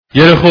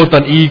Here God,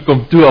 aan U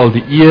kom toe al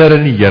die eer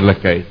en die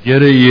heerlikheid.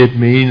 Here, U het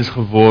mens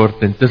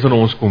geword en tussen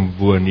ons kom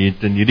woon. U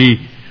het in hierdie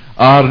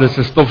aarde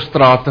se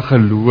stofstrate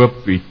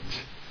geloop, U het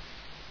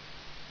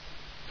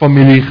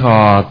familie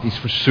gehad, U het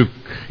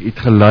versoek, U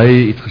het gelei,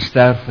 U het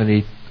gesterf en U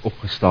het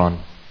opgestaan.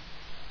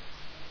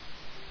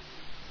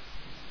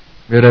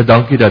 Here,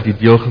 dankie dat U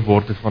deel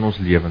geword het van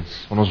ons lewens,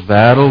 van ons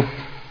wêreld.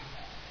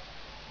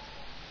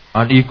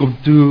 Aan U kom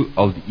toe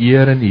al die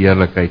eer en die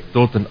heerlikheid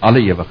tot in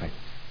alle ewigheid.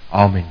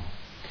 Amen.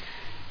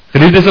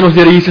 Geliefdes in ons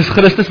Here Jesus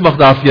Christus, mag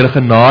daar vir julle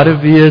genade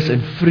wees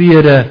en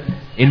vrede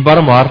en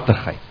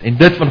barmhartigheid. En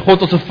dit van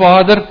God ons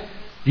Vader,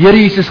 die Here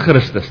Jesus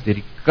Christus, deur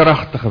die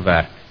kragtige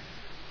werk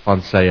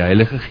van sy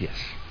Heilige Gees.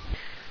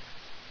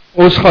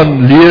 Ons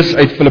gaan lees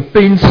uit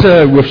Filippense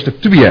hoofstuk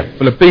 2.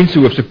 Filippense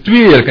hoofstuk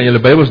 2, julle kan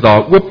julle Bybels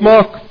daar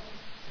oopmaak.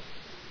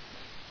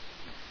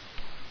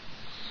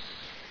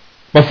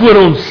 Maar voor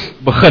ons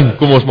begin,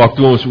 kom ons maak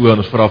toe ons oë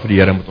en ons vra vir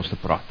die Here om met ons te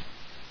praat.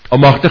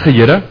 Almagtige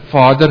Here,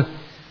 Vader,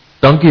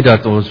 dankie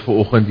dat ons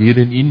vanoggend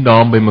hier in U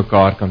naam by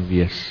mekaar kan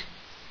wees.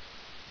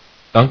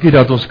 Dankie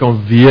dat ons kan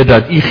weet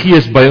dat U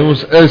Gees by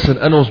ons is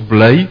en in ons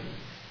bly.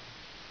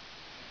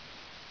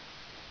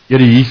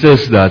 Here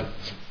Jesus, dat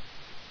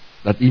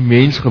U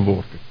mens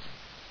geword het.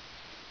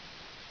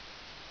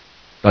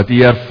 Dat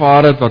U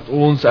ervaar het wat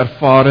ons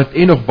ervaar het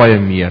en nog baie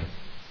meer.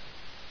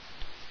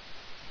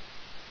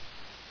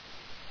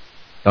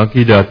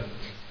 Dankie dat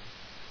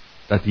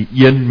U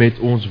een met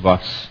ons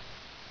was.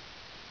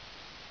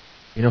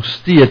 En nog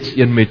steeds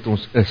een met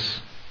ons is.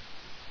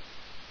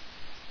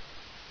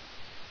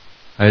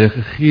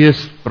 Heilige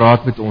Gees,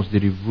 praat met ons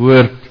deur die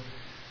woord,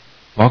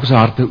 maak ons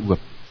harte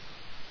oop,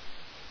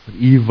 vir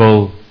U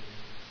wil,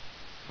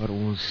 vir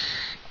ons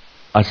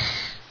as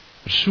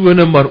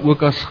persone, maar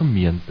ook as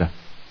gemeente.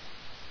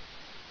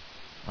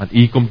 Aan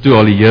U kom toe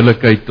al die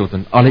heerlikheid tot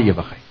in alle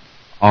ewigheid.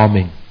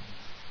 Amen.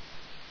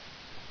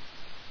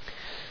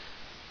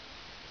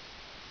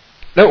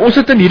 Nou, ons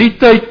het in hierdie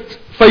tyd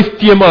 5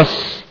 temas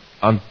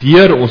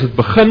hanteer. Ons het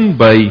begin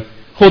by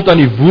God aan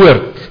die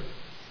woord,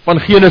 van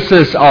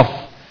Genesis af,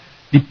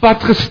 die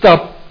pad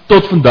gestap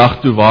tot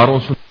vandag toe, waar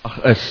ons vandag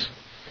is.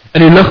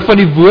 In die lig van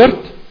die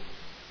woord,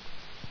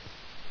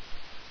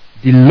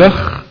 die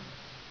lig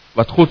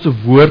wat God se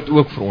woord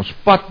ook vir ons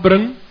pad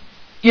bring,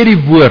 eer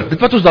die woord,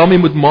 dit wat ons daarmee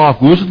moet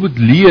maak, hoe ons het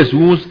moet lees,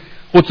 hoe ons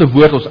God se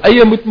woord ons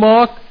eie moet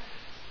maak,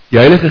 die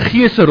Heilige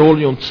Gees se rol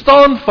in die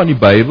ontstaan van die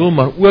Bybel,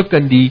 maar ook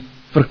in die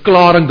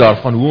verklaring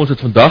daarvan, hoe ons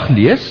dit vandag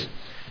lees,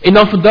 en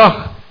dan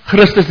vandag,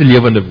 Christus die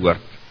lewende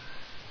woord.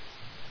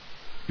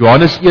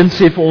 Johannes 1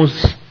 sê vir ons,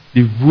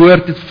 die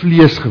woord het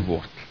vlees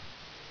geword,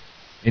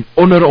 en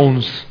onder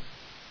ons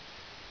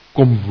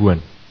kom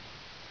woon.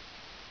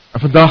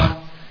 En vandag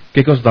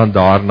kyk ons dan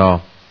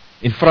daarna,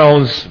 en vra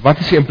ons, wat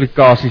is die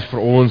implikasies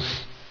vir ons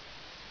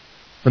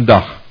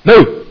vandag? Nou,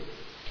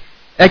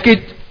 ek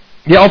het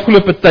die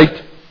afgelope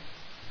tyd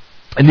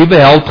 'n nuwe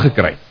held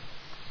gekry,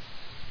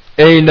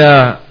 en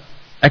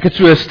ek het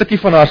so 'n stukkie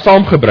van haar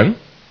saamgebring,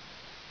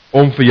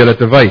 om vir julle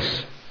te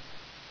wys.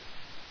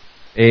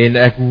 En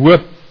ek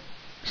hoop,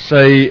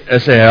 sy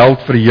is 'n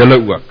held vir julle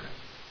ook.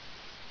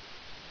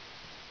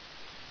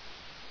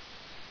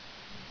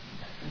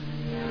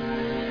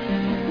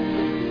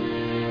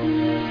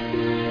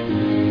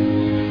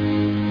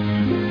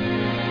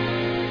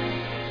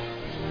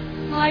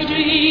 I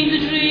dreamed a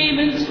dream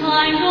in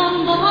time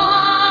gone by.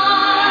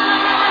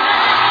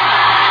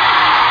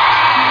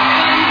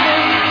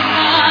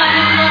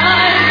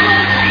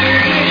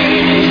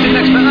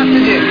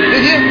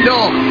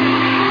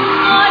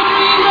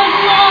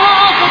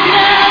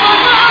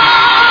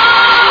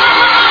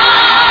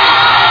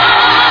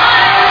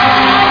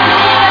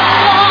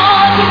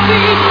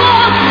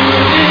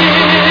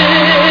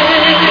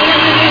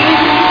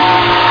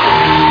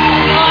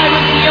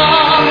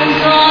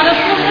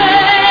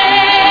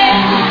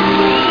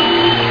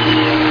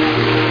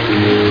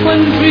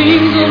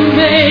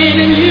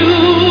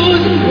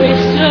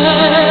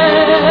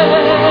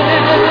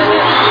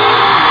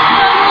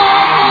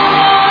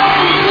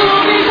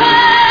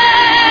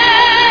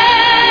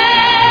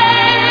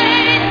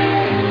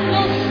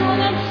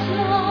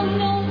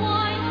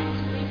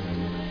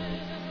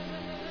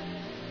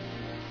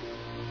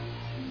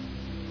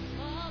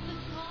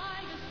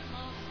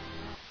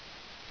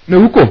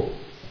 Nou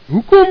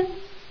hoekom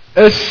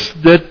is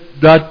dit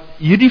dat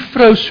hierdie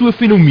vrou so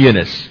fenomeen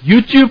is?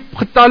 YouTube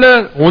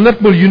getalle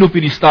 100 miljoen op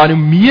hierdie stadium,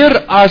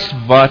 meer as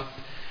wat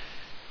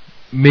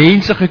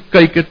mense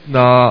gekyk het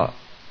na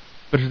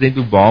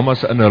president Obama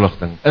se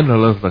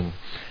inligting.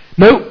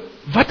 Nou,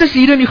 wat is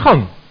hier aan die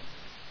gang?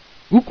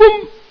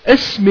 Hoekom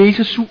is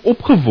mense so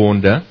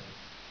opgewonde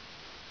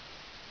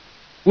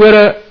oor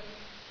 'n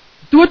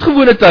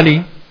doodgewone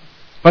tannie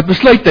wat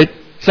besluit het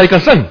sy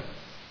kan sing?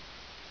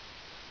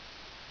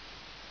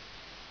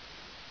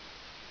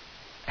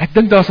 Ek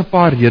dink daar's 'n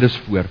paar redes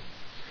voor.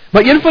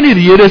 Maar een van die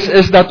redes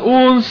is dat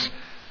ons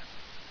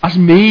as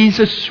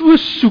mense so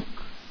soek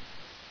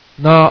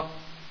na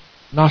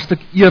 'n stuk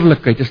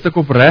eerlikheid, 'n stuk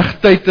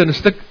opregtheid en 'n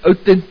stuk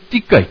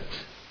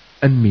outentiekheid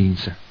in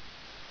mense.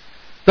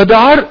 Dat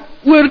daar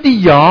oor die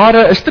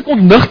jare 'n stuk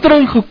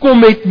ontnigtering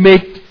gekom het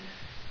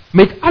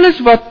met alles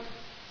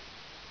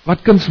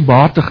wat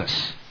kunsmatig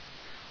is.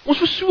 Ons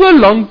vir so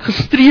lank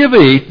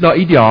gestrewe het na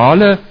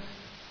ideale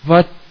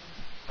wat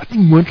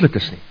nie moontlik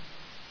is nie.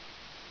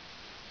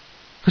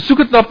 Gesoek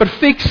het na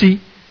perfeksie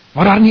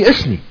waar daar nie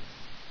is nie.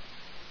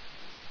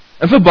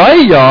 En vir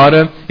baie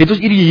jare het ons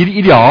hierdie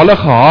ideale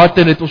gehad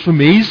en het ons vir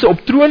mense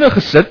op trone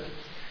gesit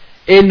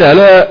en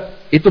hulle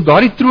het op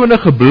daardie trone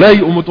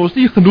gebly omdat ons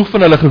nie genoeg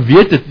van hulle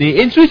geweet het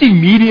nie. En soos die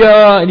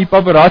media en die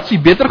paparazzi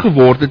beter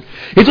geword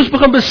het ons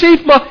begin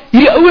besef, maar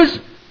hierdie ouens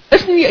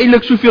is nie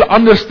eintlik soveel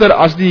anderster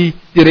as die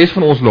res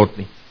van ons lot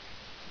nie.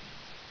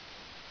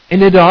 En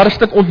het daar 'n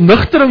stuk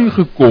ontnigtering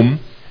gekom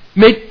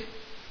met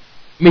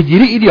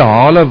hierdie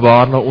ideale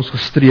waarna ons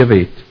gestrewe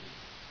het.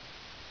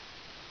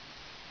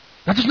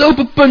 Dat ons nou op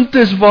 'n punt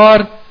is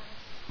waar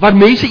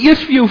mense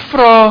eers vir jou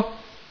vra,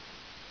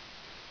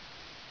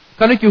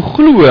 kan ek jou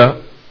glo,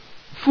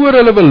 voor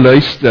hulle wil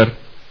luister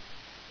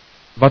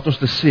wat ons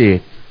te sê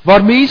het.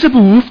 Waar mense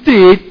behoefte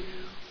het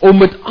om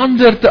met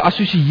ander te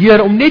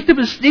assosieer, om net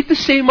te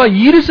sê, maar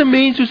hier is 'n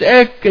mens soos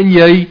ek en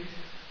jy,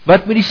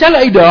 wat met dieselfde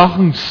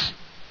uitdagings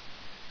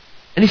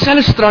en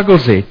dieselfde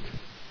struggles het,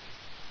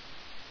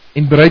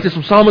 en bereid is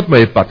om saam met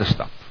my 'n pad te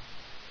stap.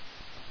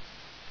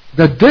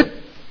 Dat dit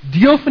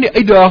deel van die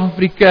uitdaging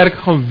vir die kerk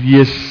gaan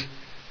wees,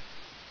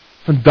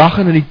 vandag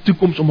en in die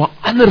toekoms, om 'n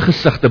ander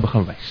gesig te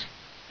begin wys.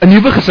 'n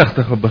Nuwe gesig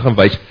te begin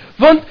wys.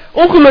 Want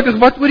ongelukkig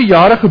wat oor die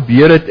jare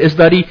gebeur het, is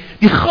dat die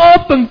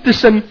gaping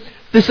tussen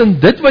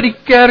dit wat die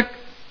kerk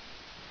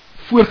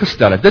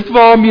voorgestel het, dit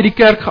waarmee die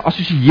kerk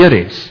geassosieer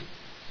is,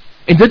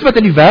 en dit wat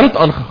in die wêreld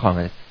aangegaan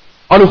het,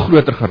 al hoe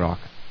groter geraak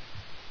het.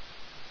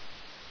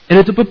 En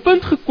het op 'n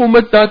punt gekom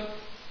het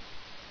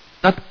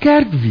dat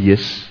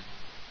kerkwees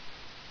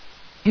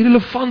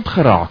irrelevant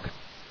geraak het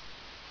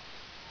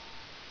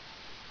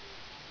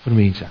vir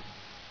mense.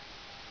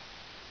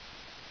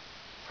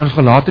 En ons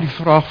gaan later die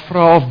vraag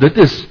vra of dit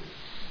is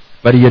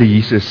wat die Here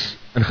Jesus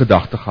in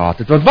gedagte gehad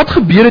het. Want wat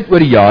gebeur het oor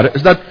die jare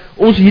is dat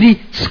ons hierdie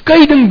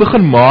skeiding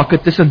begin maak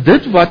het tussen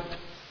dit wat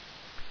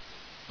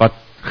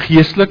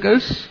geestelik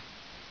is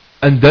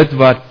en dit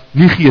wat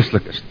nie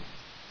geestelik is nie.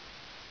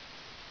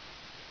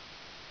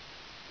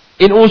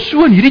 En ons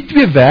so in hierdie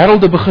twee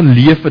wêrelde begin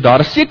leef, daar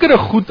is sekere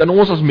goed in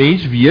ons as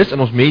mens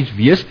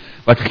wees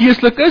wat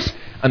geestelik is,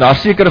 en daar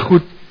is sekere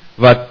goed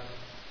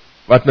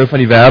wat nou van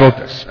die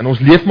wêreld is. En ons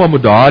leef maar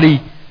met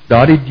daardie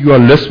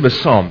dualisme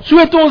saam. So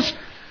het ons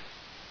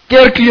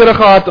kerkklere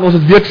gehad en ons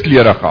het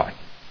weeksklere gehad.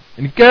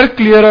 En die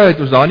kerkklere het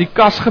ons daar in die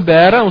kas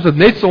gebêre, ons het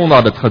net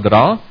Sondag dit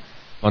gedra,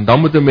 want dan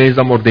moet 'n mens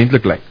dan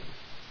ordentlik lyk.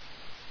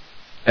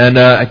 En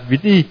ek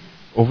weet nie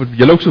of dit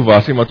julle ook so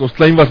was nie, maar toe ons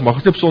klein was, mag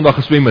ons nie op Sondag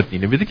geswem het nie.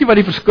 Nou weet ek nie wat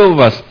die verskil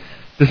was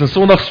tussen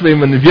Sondag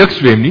swem en week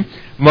swem nie,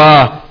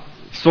 maar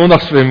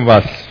Sondag swem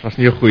was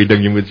nie 'n goeie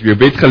ding. Jy moet weer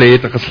bed gelê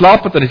het en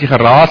geslaap het, en as jy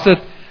geraas het,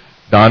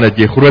 dan het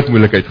jy groot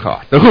moeilikheid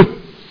gehad. Nou goed,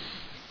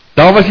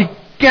 daar was die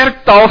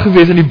kerktaal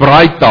gewees en die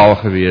braaitaal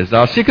gewees.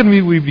 Daar is seker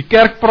hoe jy die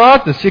kerk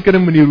praat, en seker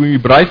 'n manier hoe jy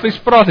braaivleis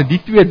praat, en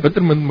die twee het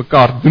bitter met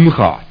mekaar doen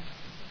gehad.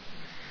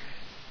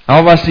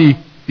 Daar was die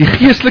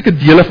geestelike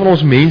dele van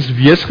ons mens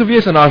wees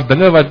gewees, en daar is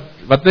dinge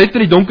wat net in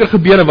die donker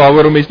gebeur, en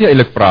waaroor mense nie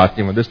eintlik praat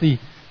nie, want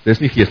dis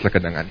nie geestelike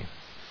dinge nie.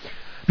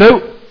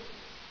 Nou,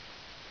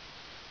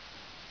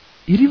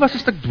 hierdie was 'n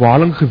stuk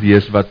dwaling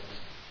gewees wat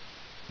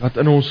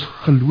in ons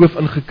geloof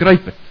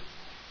ingekruip het.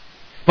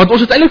 Want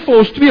ons het eintlik vir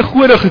ons twee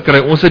gode gekry.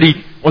 Ons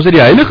het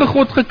die heilige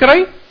God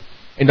gekry,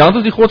 en dan het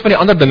ons die God van die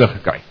ander dinge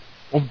gekry.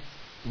 Of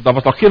daar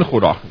was daar geen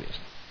God daar gewees.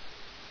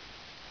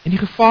 En die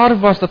gevaar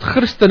was dat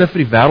Christene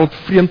vir die wêreld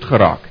vreemd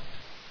geraak het.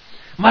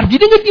 Maar die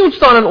ding het nie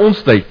ontstaan in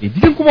ons tyd nie.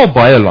 Die ding kom al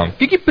baie lank.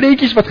 Kyk die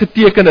prentjies wat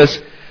geteken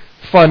is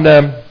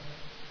van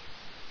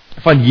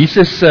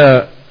Jesus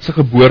se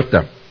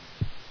geboorte.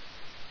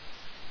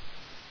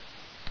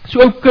 So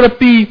ou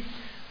krippie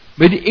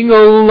met die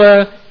engel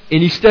en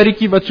die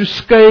sterretjie wat so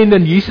skyn,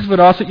 en Jesus wat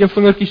daar so een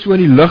vingertjie so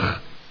in die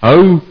lug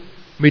hou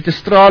met 'n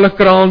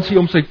stralekransie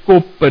om sy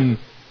kop, en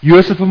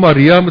Josef en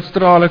Maria met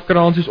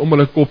stralekransies om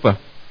hulle koppe.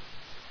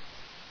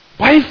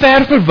 Baie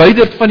ver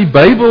verwyderd van die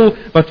Bybel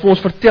wat vir ons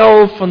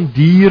vertel van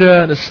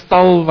diere in 'n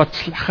stal wat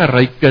sleg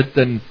geruik het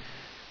en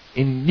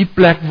nie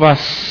plek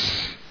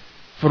was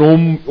vir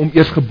hom om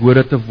eers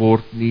gebore te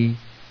word nie.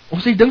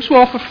 Ons het die ding so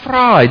half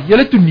vervraai, die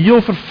hele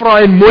toneel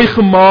vervraai en mooi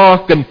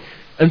gemaak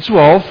en so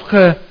half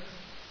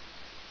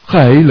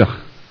geheilig.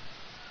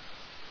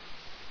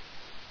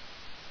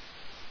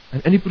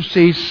 En in die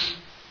proses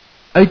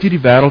uit hierdie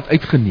wêreld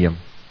uitgeneem.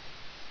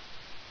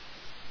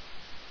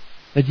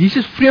 Dat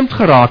Jesus vreemd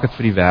geraak het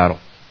vir die wêreld.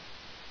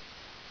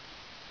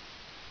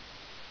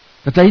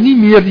 Dat hy nie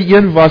meer die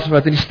een was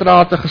wat in die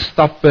strate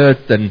gestap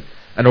het en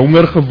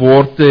honger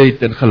geword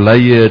het en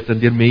gelei het en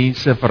deur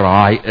mense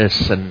verraai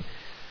is en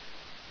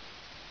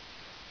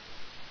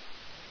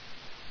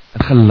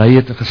gelei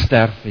het en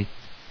gesterf het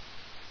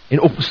en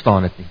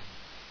opgestaan het nie.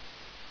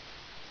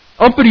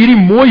 Amper hierdie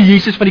mooi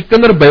Jesus van die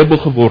kinderbybel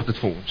geword het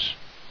vir ons.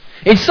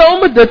 En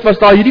saam met dit was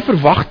daar hierdie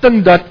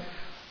verwagting dat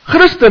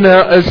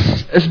Christene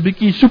is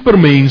bietjie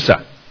supermense.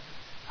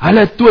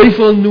 Hulle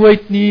twyfel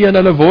nooit nie, en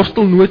hulle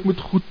worstel nooit met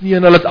goed nie,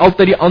 en hulle het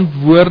altyd die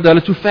antwoorde,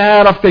 hulle het so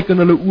ver af kyk in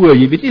hulle oë,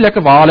 jy weet nie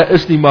lekker waar hulle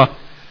is nie, maar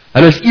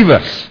hulle is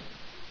iewers.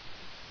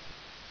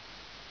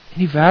 En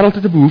die wêreld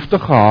het 'n behoefte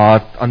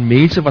gehad aan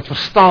mense wat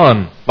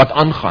verstaan, wat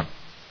aangaan,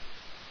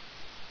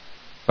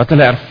 wat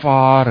hulle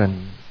ervaar, en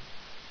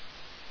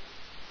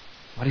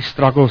wat die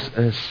struggles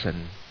is, en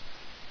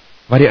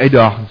wat die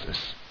uitdagings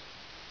is.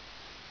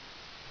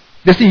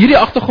 Dis in hierdie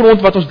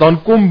agtergrond wat ons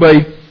dan kom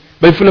by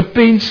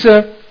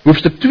Filippense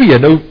hoofstuk 2.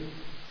 Nou,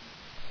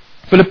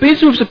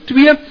 Filippense hoofstuk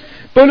 2,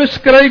 Paulus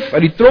skryf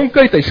uit die tronk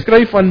uit, hy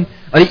skryf aan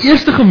die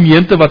eerste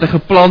gemeente wat hy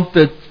geplant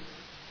het,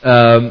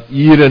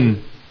 hier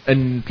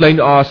in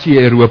Klein-Asië,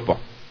 Europa.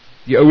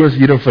 Die ouens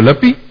hier in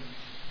Filippi.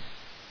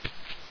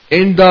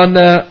 En dan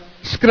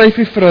skryf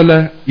hy vir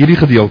hulle hierdie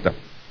gedeelte.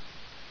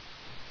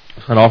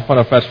 Ons gaan af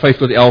vanaf vers 5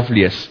 tot 11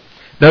 lees.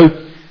 Nou,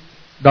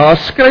 daar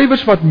is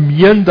skrywers wat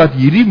meen dat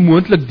hierdie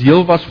moontlik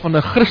deel was van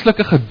 'n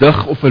Christelike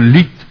gedig of 'n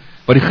lied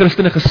wat die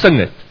Christene gesing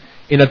het,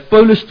 en dat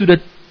Paulus toe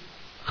dit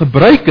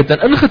gebruik het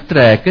en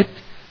ingetrek het,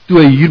 toe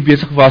hy hier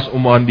besig was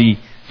om aan die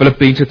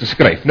Filippense te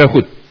skryf. Nou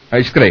goed,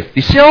 hy skryf,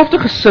 dieselfde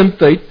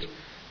gesindheid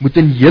moet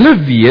in julle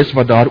wees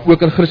wat daar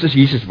ook in Christus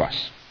Jesus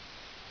was.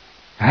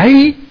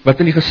 Hy, wat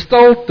in die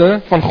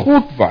gestalte van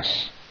God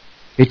was,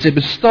 het sy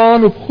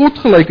bestaan op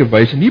godgelyke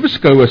wyse nie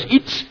beskou as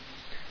iets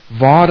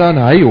waaraan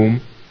hy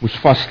hom moes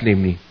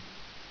vasklem nie.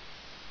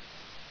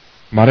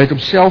 Maar hy het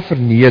homself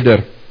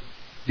verneder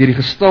deur die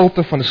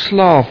gestalte van 'n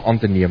slaaf aan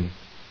te neem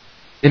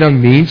en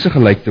aan mense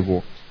gelyk te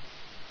word.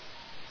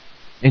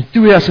 En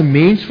toe hy as 'n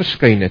mens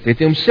verskyn het, het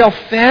hy homself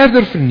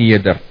verder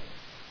verneder.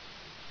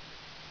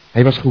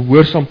 Hy was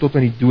gehoorsaam tot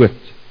aan die dood,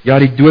 ja,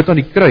 die dood aan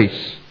die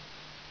kruis.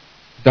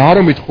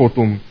 Daarom het God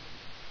hom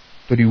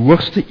tot die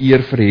hoogste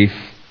eer verhef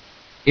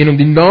en hom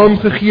die naam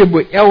gegee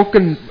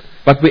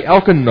wat by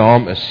elke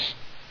naam is,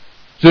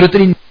 sodat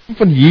in die naam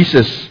van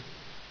Jesus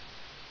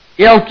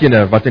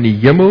elkeen wat in die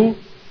hemel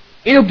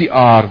en op die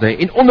aarde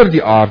en onder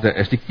die aarde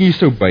is, die knie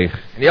sou buig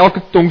en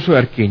elke tong sou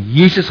erken,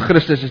 Jesus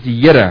Christus is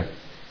die Here,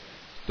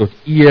 tot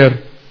eer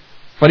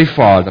van die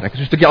Vader. Ek het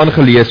so 'n stukkie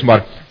aangelees,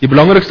 maar die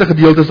belangrikste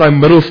gedeelte is daai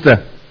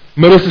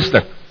middelste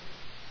stuk.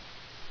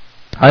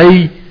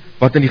 Hy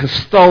wat in die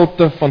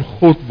gestalte van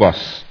God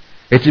was,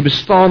 het sy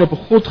bestaan op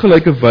 'n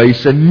godgelyke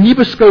wyse nie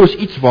beskou as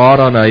iets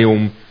waaraan hy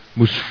hom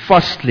moes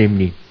vasklem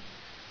nie,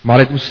 maar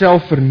hy het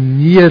homself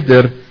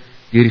verneder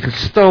deur die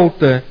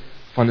gestalte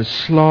van 'n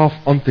slaaf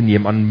aan te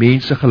neem, aan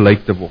mense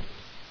gelyk te word.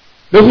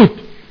 Nou goed,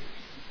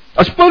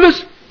 as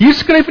Paulus hier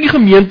skryf in die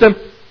gemeente,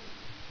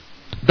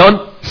 dan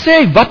sê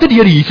hy, wat het die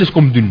Here Jesus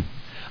kom doen?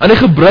 En hy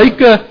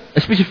gebruik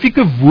 'n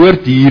spesifieke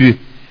woord hier,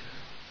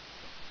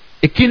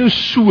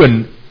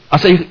 ekenosoon,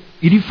 as hy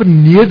hierdie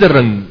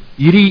vernedering,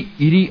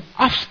 hierdie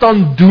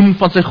afstand doen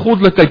van sy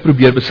goddelikheid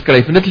probeer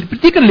beskryf. En dit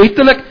beteken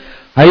letterlik,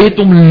 hy het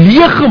hom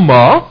leeg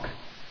gemaak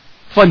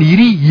van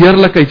hierdie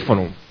heerlikheid van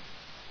hom,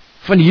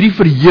 van hierdie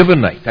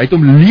verhewenheid. Hy het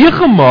hom leeg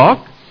gemaak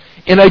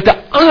en hy het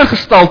 'n ander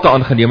gestalte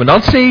aangeneem. En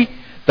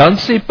dan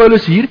sê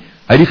Paulus hier,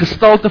 hy het die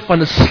gestalte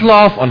van 'n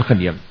slaaf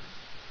aangeneem.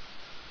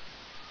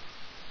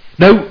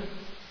 Nou,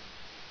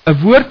 'n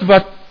woord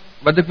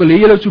wat ek wil hê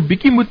julle so 'n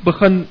bietjie moet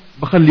begin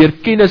leer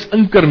ken is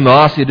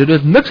inkarnasie. Dit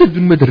het niks te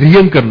doen met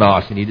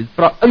reïnkarnasie nie. Dit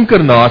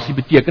inkarnasie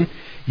beteken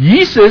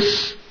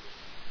Jesus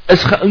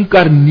is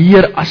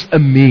geïnkarneer as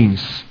 'n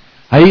mens.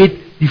 Hy het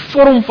die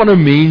vorm van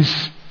 'n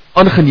mens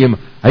aangeneem.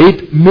 Hy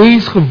het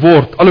mens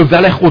geword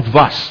alhoewel hy God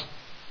was.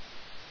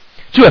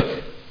 So,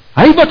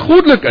 hy wat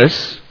goddelik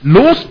is,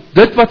 los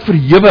dit wat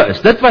verhewe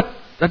is, dit wat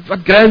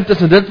grand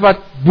is en dit wat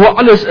bo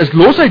alles is,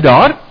 los hy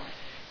daar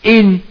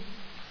en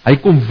hy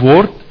kom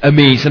word 'n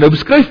mens. En nou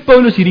beskryf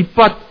Paulus hierdie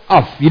pad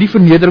af, hierdie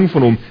vernedering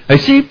van hom. Hy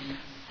sê,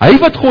 hy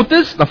wat God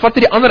is, dan vat hy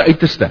die ander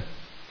uiterste.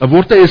 Dan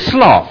word hy 'n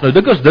slaaf. Nou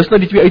dink ons, dis nou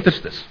die twee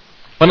uiterstes.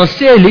 Want dan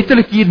sê hy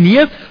letterlik hier,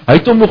 nee, hy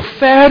het hom nog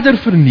verder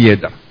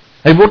verneder.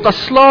 Hy word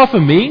as slaaf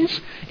 'n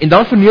mens, en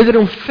dan verneder hy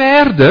hom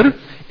verder,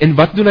 en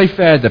wat doen hy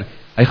verder?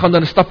 Hy gaan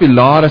dan 'n stapie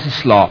laer as die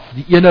slaaf,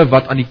 die ene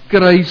wat aan die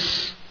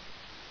kruis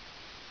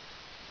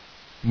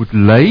moet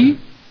ly,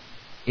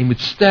 en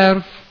moet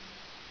sterf,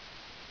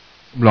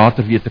 om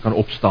later weer te kan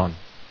opstaan.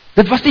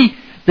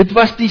 Dit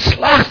was die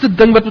slegste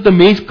ding wat met 'n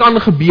mens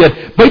kan gebeur.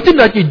 Buiten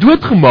dat jy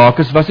doodgemaak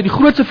is, was dit die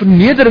grootste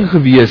vernedering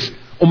gewees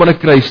om aan 'n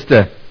kruis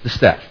te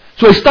sterf.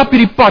 So hy stap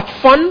hierdie pad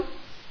van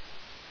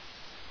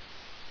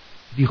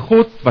die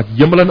God wat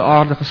hemel en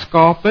aarde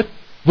geskaap het,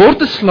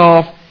 word 'n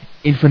slaaf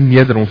en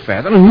verneder hom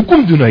verder. En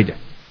hoekom doen hy dit?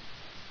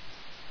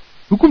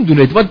 Hoekom doen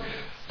hy dit?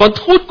 Want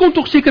God kon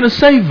tog seker in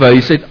sy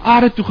wysheid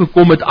aarde toe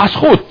gekom het as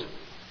God.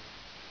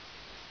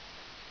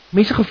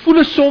 Mense gevoel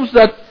is soms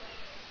dat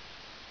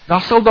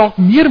daar sal dalk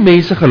meer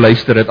mense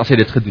geluister het as hy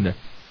dit gedoen het.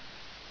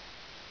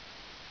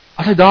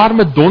 As hy daar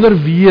met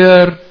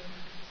donderweer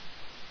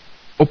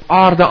op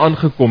aarde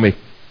aangekom het,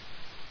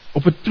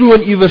 op 'n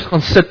troon iewers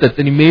gaan sit het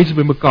en die mense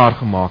bymekaar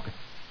gemaak het.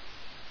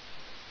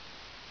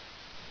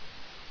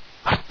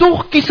 Maar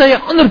tog kies hy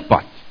 'n ander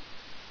pad.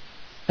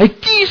 Hy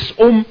kies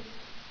om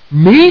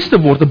mens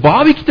te word, 'n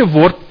babietjie te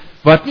word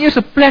wat nie eens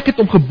 'n plek het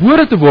om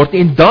gebore te word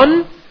nie, en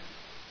dan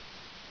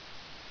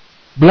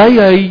bly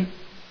hy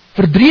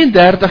vir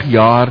 33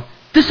 jaar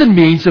tussen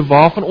mense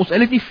waarvan ons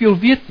eintlik nie veel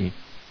weet nie.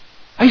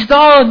 Hy's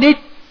daar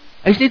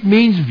hy's net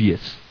mens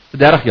wees, vir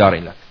 30 jaar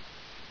eintlik.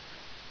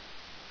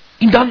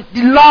 En dan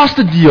die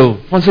laaste deel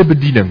van sy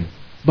bediening,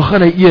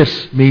 begin hy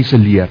eers mense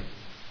leer.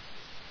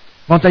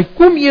 Want hy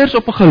kom eers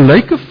op 'n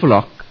gelyke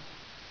vlak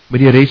met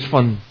die res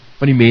van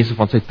die mense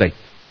van sy tyd.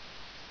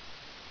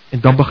 En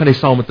dan begin hy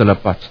saam met hulle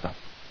pad stap.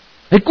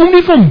 Hy kom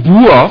nie van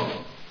bo af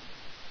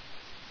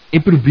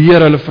en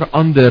probeer hulle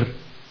verander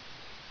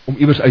om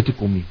iewers uit te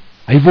kom nie.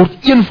 Hy word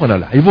een van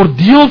hulle, hy word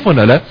deel van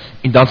hulle,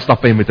 en dan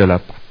stap hy met hulle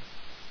pad.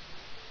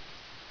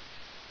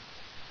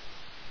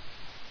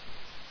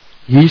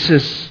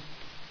 Jesus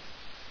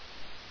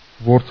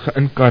word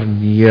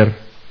geïnkarneer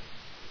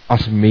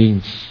as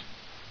mens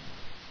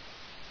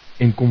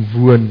en kom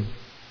woon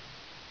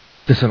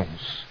tussen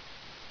ons.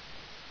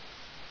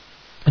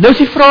 En nou is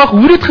die vraag,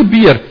 hoe het dit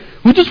gebeur?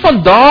 Hoe het ons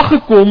vandag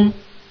gekom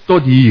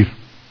tot hier?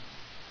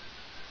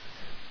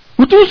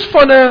 Hoe het ons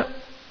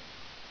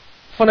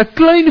van 'n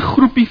klein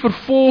groepie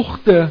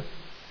vervolgde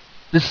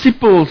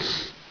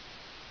disippels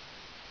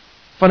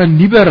van 'n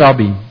nuwe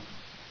rabbi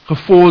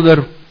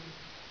gevorder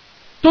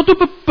tot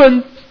op 'n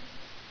punt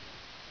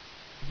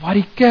waar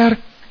die kerk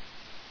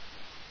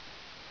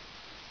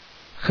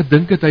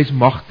gedink het hy's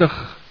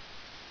magtig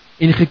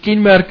en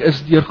gekenmerk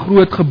is deur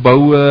groot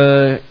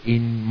geboue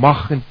en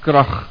mag en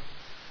krag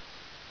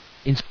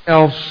en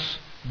selfs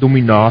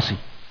dominasie.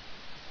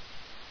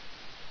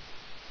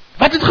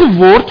 Wat het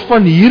geword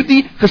van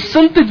hierdie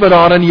gesindheid wat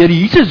daar aan die Here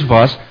Jesus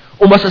was,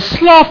 om as 'n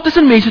slaaf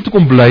tussen mense te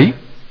kom bly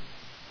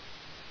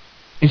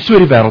en so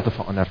die wêreld te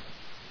verander?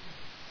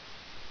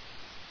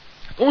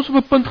 Het ons op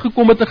 'n punt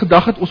gekom met 'n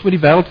gedagte dat ons met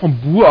die wêreld van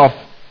bo af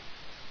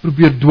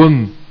probeer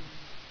dwing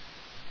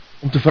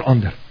om te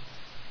verander.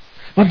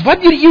 Want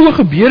wat deur eeue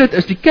gebeur het,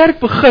 is die kerk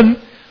begin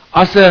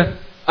as 'n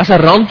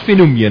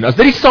randfenomeen. As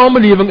dit die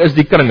samelewing is,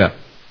 die kringe,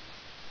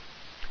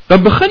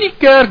 dan begin die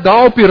kerk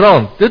daar op die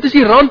rand. Dit is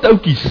die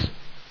randoutjies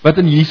wat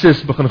in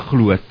Jesus begin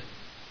glo het.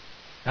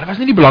 Daar was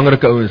nie die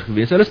belangrike ouens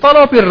gewees. Hulle staan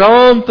daar op die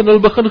rand en hulle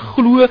begin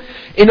glo,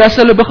 en as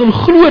hulle begin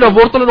glo, dan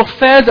word hulle nog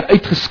verder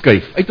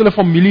uitgeskuif, uit hulle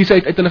families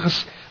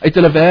uit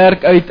hulle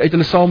werk uit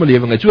hulle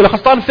samelewing uit. So hulle gaan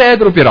staan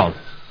verder op die rand.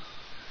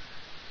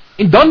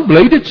 En dan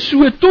bly dit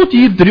so tot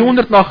hier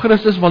 300 na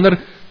Christus, wanneer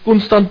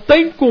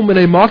Konstantyn kom en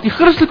hy maak die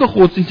Christelike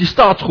godsdienst die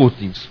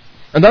staatsgodsdienst.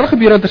 En dan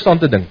gebeur 'n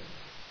interessante ding.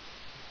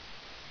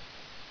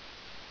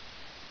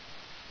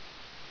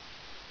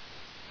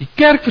 Die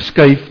kerk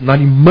verskuif na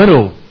die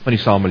middel van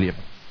die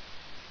samelewing.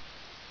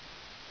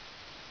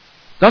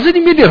 Dan is dit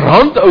nie meer die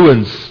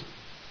randouens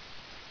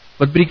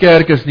wat by die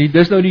kerk is nie,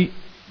 dis nou die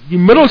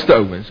middelste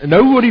ouens. En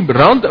nou word die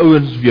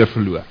randouens weer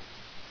verloor.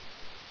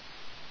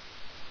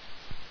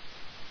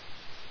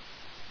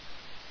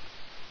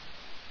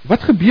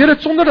 Wat gebeur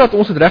het sonder dat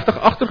ons het regtig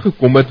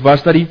agtergekom het,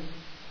 was dat die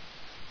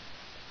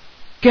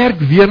kerk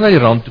weer na die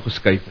rand toe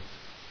geskuif het.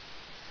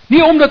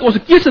 Nie omdat ons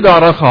 'n keuse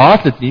daaraan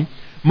gehad het nie,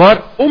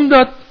 maar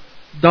omdat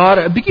daar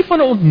 'n bietjie van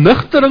 'n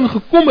ontnigtering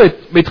gekom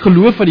het met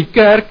geloof van die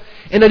kerk,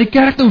 en dat die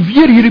kerk nou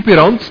weer hier op die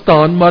rand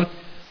staan, maar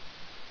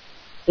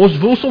ons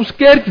wil soms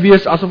kerk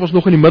wees asof ons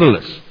nog in die middel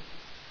is.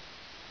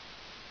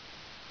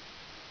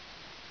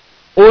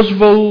 Ons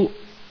wil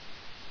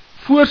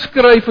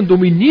voorskryf en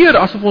domineer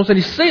asof ons in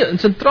die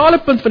sentrale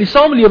punt van die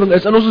samelewing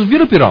is, en ons is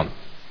weer op die rand.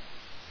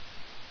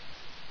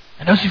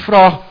 En nou is die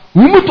vraag,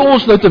 hoe moet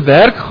ons nou te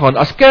werk gaan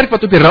as kerk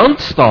wat op die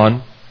rand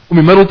staan om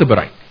die middel te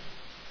bereik?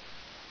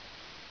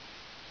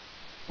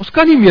 Ons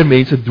kan nie meer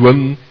mense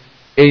dwing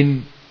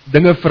en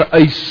dinge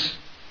vereis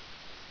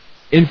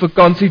en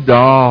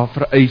vakansiedae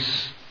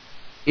vereis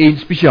en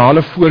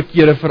spesiale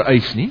voorkeure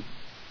vereis nie.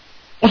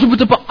 Ons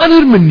moet op 'n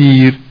ander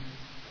manier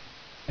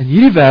in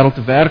hierdie wêreld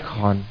te werk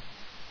gaan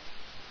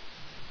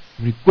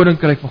om die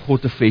koninkryk van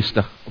God te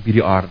vestig op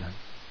hierdie aarde.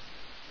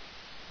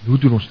 Hoe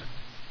doen ons dit?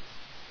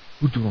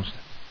 Hoe doen ons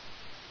dit?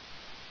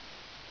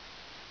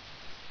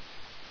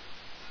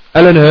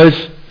 Ellen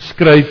Hus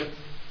skryf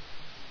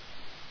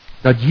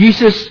dat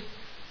Jesus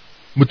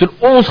moet in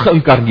ons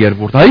geïnkarneer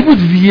word. Hy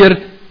moet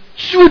weer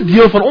so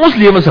deel van ons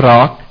lewens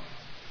raak,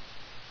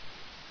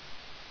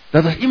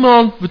 dat as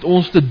iemand met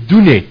ons te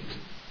doen het,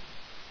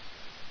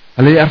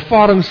 hulle die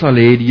ervaring sal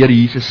hê, die Here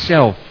Jesus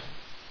self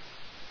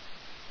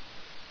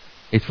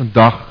het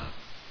vandag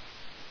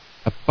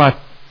 'n pad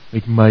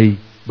met my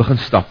begin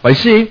stap. Hy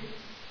sê,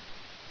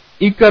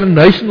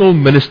 incarnational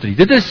ministry,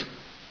 dit is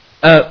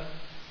 'n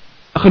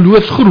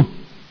geloofsgroep,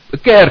 'n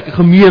kerk, 'n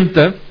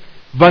gemeente,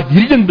 wat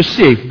hierdie ding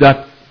besef,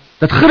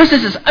 dat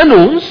Christus is in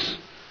ons,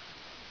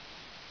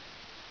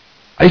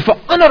 hy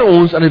verander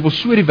ons, en hy wil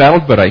so die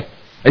wêreld bereik.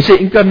 Hy sê,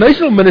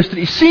 incarnational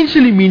ministry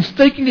essentially means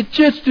taking the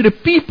church to the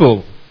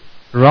people,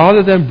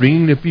 rather than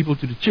bringing the people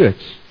to the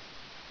church.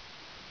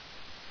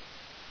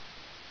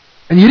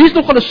 En hier is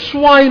nogal 'n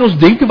swaai in ons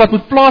denke wat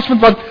moet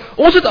plaasvind, want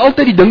ons het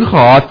altyd die ding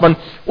gehad, want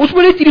ons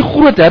moet net hierdie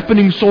groot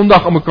happening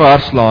Sondag aan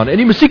mekaar slaan, en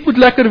die musiek moet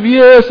lekker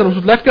wees, en ons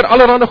moet lekker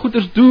allerhande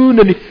goeders doen,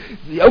 en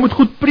die ou moet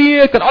goed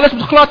preek, en alles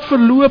moet glad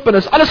verloop, en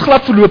as alles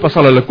glad verloop, dan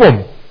sal hulle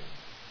kom.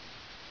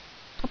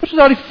 Wat is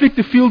daar die fliek,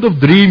 The Field of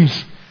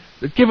Dreams,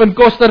 Kevin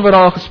Costner wat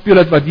daar gespeel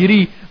het, wat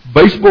hierdie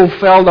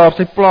baseballveld daar op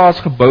sy plaas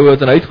gebou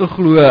het, en hy het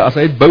geglo, as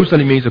hy het bou,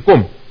 sal die mense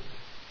kom.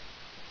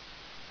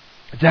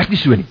 Het werk nie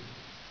so nie.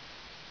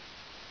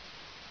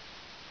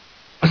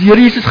 As die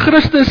Here Jesus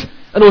Christus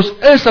in ons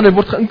is, en hy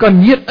word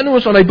geïnkarneer in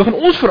ons, en hy begin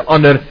ons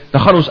verander,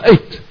 dan gaan ons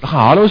uit. Dan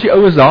gaan haal ons die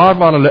oues daar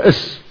waar hulle is.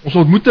 Ons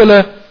ontmoet hulle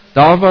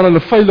daar waar hulle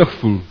veilig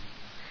voel.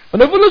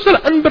 Want nou wil ons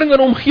hulle inbring in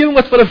 'n omgewing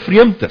wat vir hulle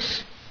vreemd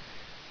is.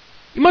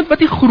 Iemand wat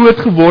nie groot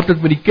geword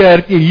het met die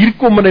kerk nie, hier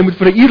kom en hy moet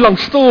vir 'n uur lank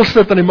stil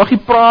sit, en hy mag nie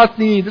praat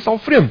nie, dis al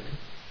vreemd.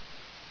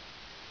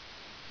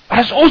 Maar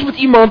as ons met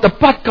iemand 'n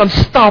pad kan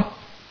stap,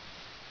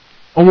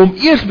 om hom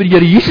eers by die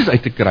Here Jesus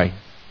uit te kry,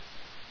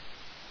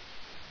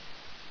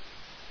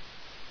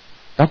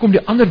 dan kom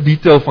die ander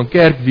detail van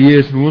kerk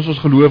wees, hoe ons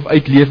geloof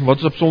uitleef, en wat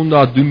ons op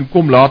Sondag doen,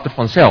 kom later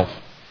vanself.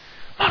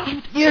 Maar ons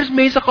moet eers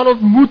mense gaan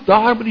ontmoet,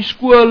 daar by die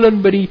skool,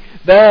 en by die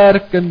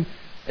werk, en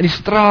in die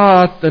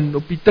straat, en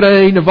op die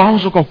trein, en waar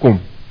ons ook al kom.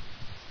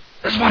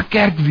 Dis waar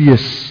kerk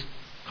wees,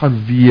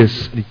 gaan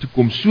wees in die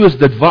toekoms, soos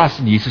dit was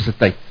in Jesus se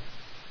tyd.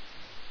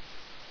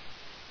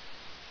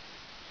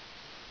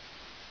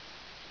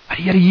 Maar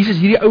die Here Jesus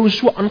hierdie ouens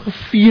so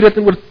aangevuur het,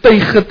 en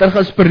oortuig het, en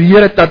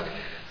geïnspireer het,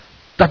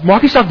 dat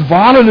maak nie saak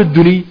waar hulle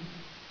doen nie,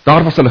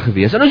 daar was hulle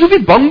gewees. En ons hoef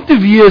nie bang te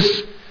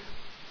wees,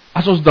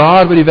 as ons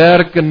daar by die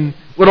werk, en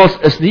oral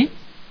is nie.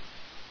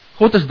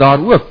 God is daar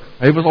ook,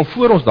 hy was al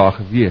voor ons daar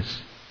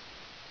gewees.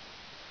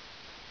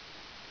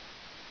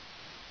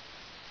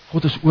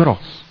 God is oral.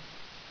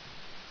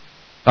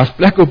 Daar's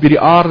plekke op hierdie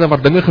aarde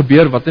waar dinge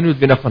gebeur wat nie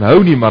noodwendig van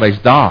hou nie, maar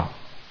hy's daar.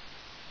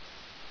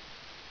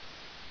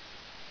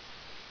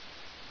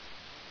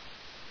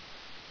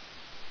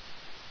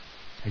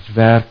 Hy's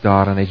werk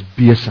daar en hy's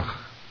besig.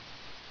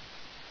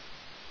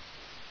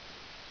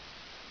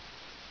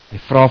 Hy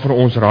vra vir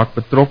ons, raak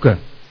betrokke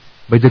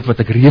by dit wat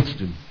ek reeds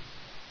doen.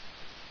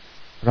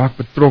 Raak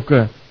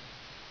betrokke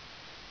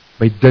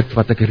by dit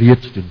wat ek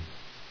reeds doen.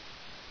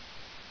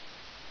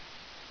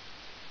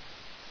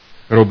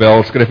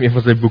 Robel skryf een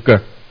van sy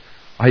boeke,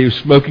 Are you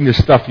smoking the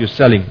stuff you're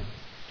selling?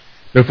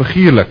 Nou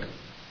figuurlik,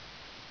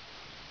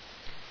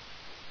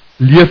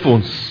 leef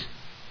ons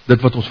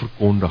dit wat ons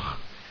verkondig.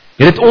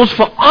 Het dit ons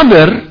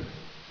verander,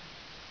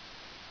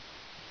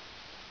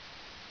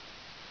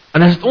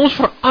 en as dit ons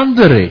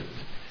verander het,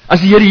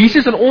 as die Here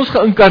Jesus in ons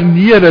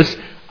geïnkarneer is,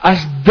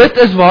 as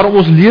dit is waarom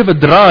ons lewe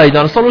draai,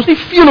 dan sal ons nie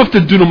veel hoef te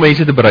doen om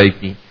mense te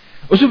bereik nie.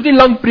 Ons hoef nie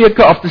lang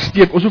preke af te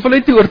steek, ons hoef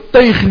hulle nie te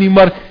oortuig nie,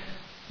 maar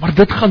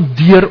dit gaan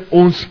deur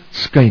ons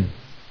skyn.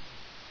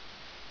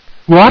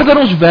 Hoe harder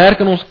ons werk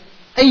in ons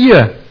eie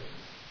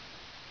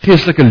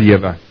geestelike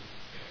lewe,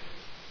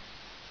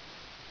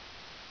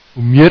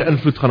 hoe meer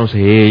invloed gaan ons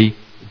hê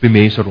op die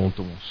mense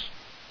rondom ons.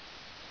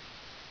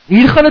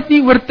 Hier gaan dit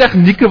nie oor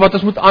tegnieke wat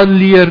ons moet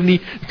aanleer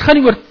nie, dit gaan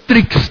nie oor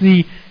triks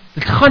nie,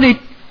 dit gaan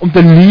net om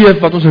te leef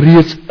wat ons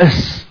reeds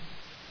is.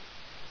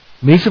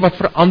 Mense wat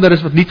verander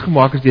is, wat nuut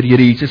gemaak is deur die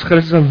Here Jesus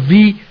Christus, en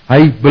wie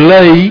hy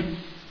bly,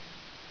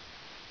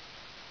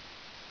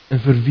 en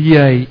vir wie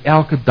hy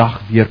elke dag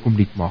weer kom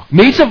nuut maak.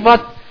 Mense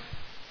wat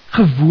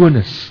gewoon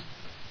is,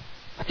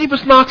 wat nie op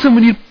 'n snaakse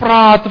manier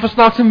praat, of 'n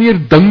snaakse manier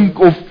dink,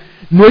 of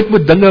nooit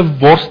met dinge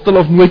worstel,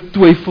 of nooit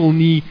twyfel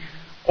nie,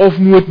 of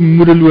nooit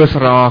moedeloos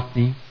raak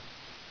nie.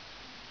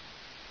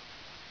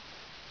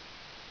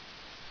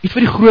 Iets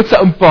wat die grootste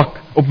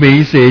impak op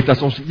mense het,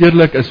 as ons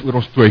eerlik is oor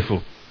ons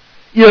twyfel,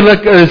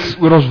 eerlik is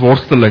oor ons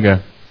worstelinge.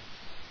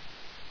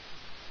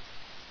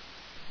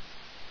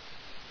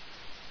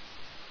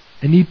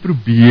 En nie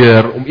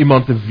probeer om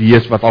iemand te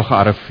wees wat al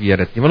gearriveer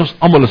het nie, want ons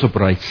almal is op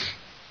reis.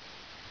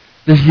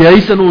 Dis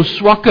juis in ons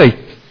swakheid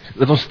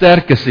dat ons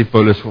sterk is, sê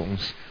Paulus vir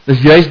ons.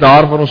 Dis juis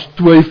daar waar ons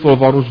twyfel,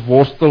 waar ons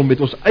worstel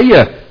met ons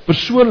eie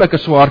persoonlike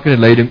swaarkry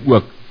en lyding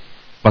ook,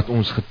 wat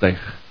ons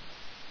getuig.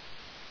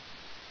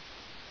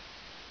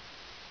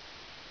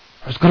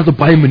 Ons kan dit op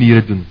baie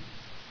maniere doen.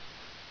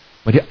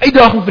 Maar die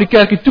uitdaging vir die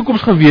kerk in die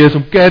toekoms gaan wees,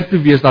 om kerk te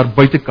wees daar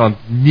buitekant,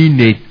 nie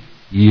net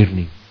hier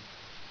nie.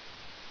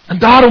 En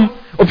daarom,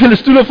 op julle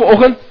stoele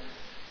vanoggend,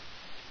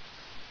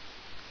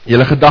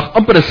 julle gedag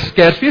amper is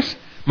Kersfees,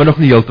 maar nog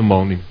nie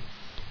heeltemal nie.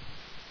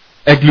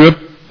 Ek loop,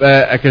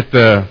 ek het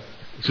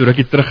so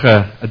rukkie terug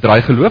 'n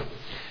draai geloop,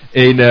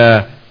 en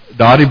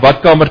daar in die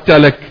badkamer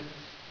tel ek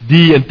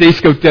die, in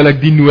Tesco tel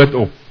ek die noot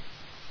op.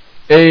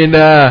 En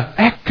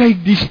ek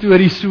kyk die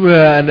storie so,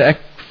 en ek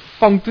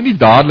vang toe nie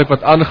dadelik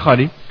wat aangaan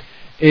nie,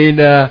 en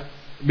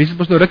mense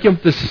mos nou rukkie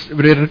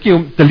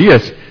om te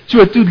lees.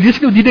 So, toe lees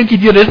ek nou die dingetjie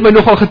deur, dit het my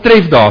nogal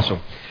getref daarso.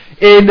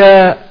 En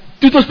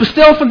toe het ons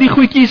bestel van die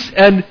goedjies,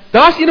 en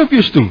daar's een op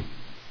jou stoel.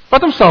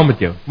 Vat hom saam met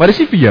jou, maar dis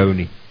nie vir jou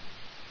nie.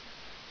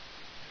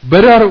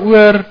 Bid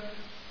daaroor,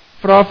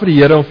 vra vir die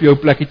Here om vir jou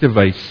 'n plekkie te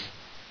wys,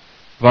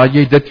 waar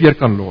jy dit weer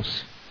kan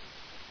los.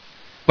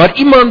 Waar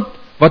iemand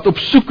wat op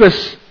soek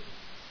is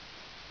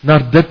na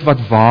dit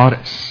wat waar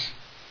is.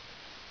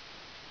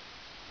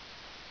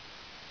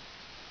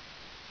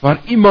 Waar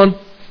iemand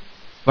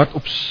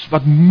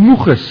wat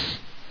moeg is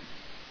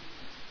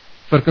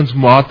vir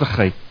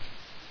kunsmatigheid,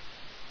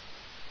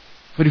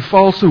 vir die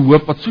valse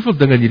hoop wat soveel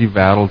dinge in hierdie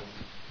wêreld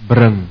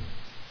bring,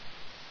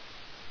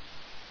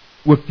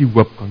 ook die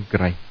hoop kan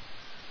kry.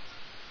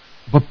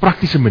 Op 'n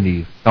praktiese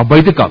manier, daar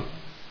buitekant,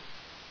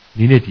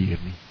 nie net hier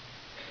nie.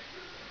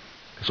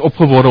 Ek is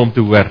opgewonde om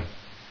te hoor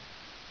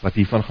wat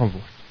hiervan gaan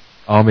word.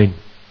 Amen.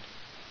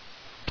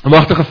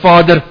 Magtige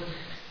Vader,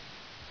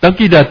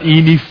 dankie dat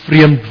U nie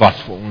vreemd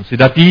was vir ons,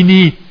 dat U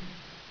nie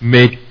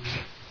met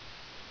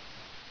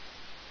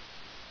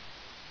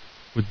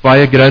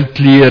baie grand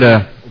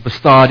klere op 'n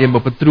stadium,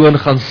 op 'n troon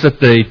gaan sit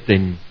het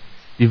en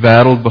die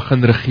wêreld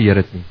begin regeer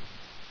het nie.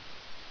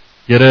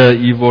 Here,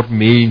 U word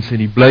mens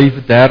en U bly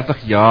vir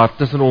 30 jaar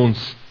tussen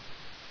ons.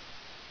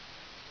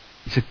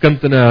 U's 'n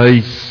kind in 'n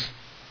huis,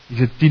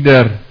 U's 'n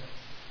tiener.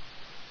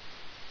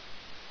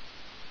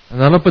 En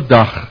dan op 'n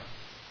dag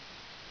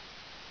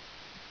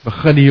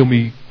begin U om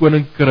die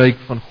koninkryk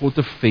van God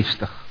te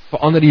vestig,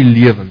 verander U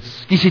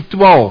lewens. Kies U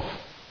 12.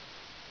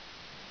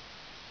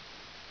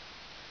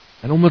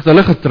 En omdat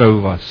hulle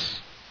getrou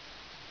was,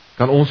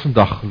 kan ons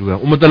vandag glo,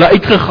 omdat hulle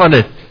uitgegaan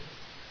het,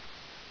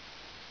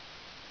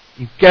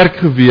 in kerk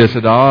gewees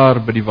het, daar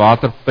by die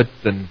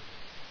waterput en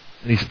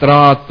in die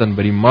straat en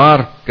by die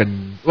mark en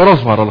oral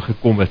waar hulle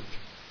gekom het,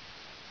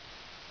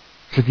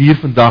 sit hier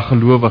vandag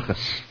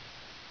gelowiges,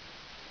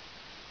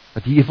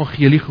 wat die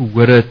evangelie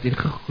gehoor het en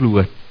geglo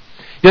het.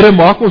 Here,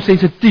 maak ons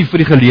sensitief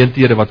vir die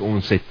geleenthede wat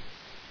ons het.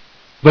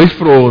 Wys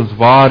vir ons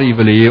waar U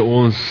wil hê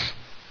ons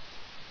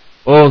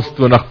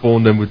 20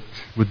 ponde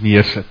moet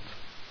neersit.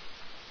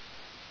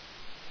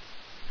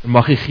 En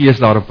mag die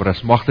Gees daarop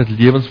rus, mag dit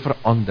lewens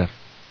verander.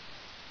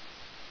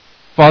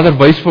 Vader,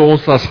 wys vir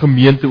ons as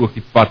gemeente ook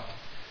die pad.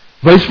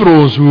 Wys vir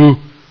ons hoe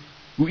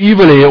U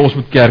wil hê ons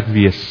moet kerk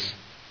wees.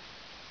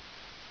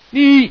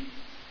 Nie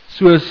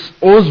soos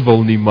ons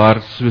wil nie,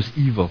 maar soos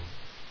U wil.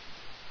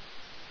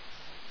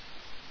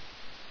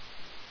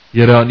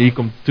 Here, aan U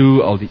kom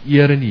toe al die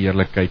eer en die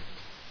heerlikheid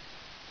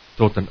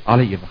tot in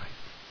alle ewigheid.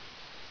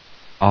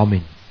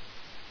 Amen.